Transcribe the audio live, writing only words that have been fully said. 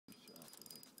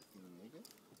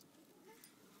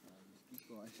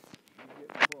going. You're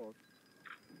getting close.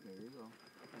 There you go.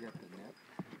 You got the net.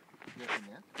 You got the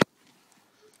net.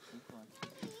 Keep going.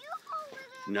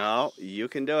 No, you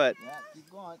can do it. Yeah,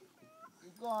 keep going.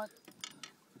 Keep going.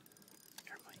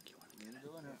 Here, Mike, you want to You're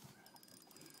doing it.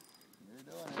 You're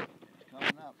doing it. It's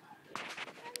coming up.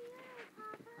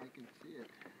 I can see it.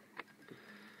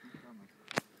 Keep coming.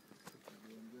 You're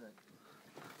doing good.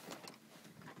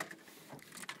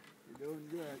 You're doing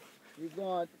good. Keep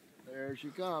going. There she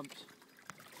comes.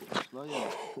 Slow down. Oh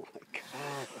my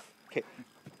God. Okay.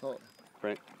 Oh.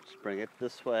 Bring it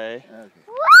this way. Okay.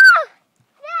 Whoa!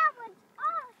 That was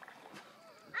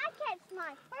awesome. I catch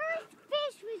my first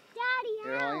fish with Daddy.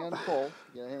 Here, hang on the pole.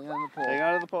 You gotta hang on the pole. Hang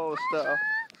on to the pole with stuff.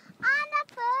 I'm the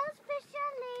first fisher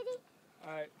lady.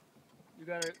 Alright, you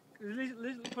gotta at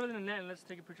least put it in the net and let's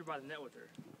take a picture by the net with her.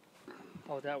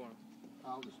 Oh, that one.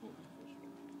 I'll just hold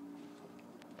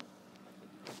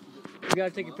the fish. We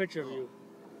gotta take a picture of you.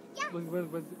 Yeah. With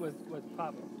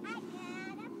Papa. I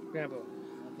got him. Grandpa.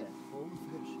 Okay, hold the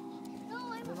fish. No,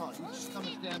 I'm No, you just come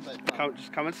and stand by Papa.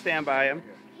 Just come and stand by him.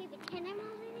 Hey, but can I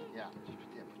move in it? Yeah, just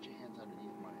put your hands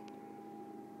underneath mine.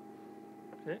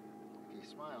 Okay. Okay,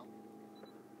 smile.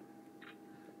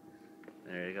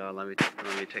 There you go. Let me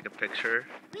take a picture.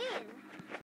 When?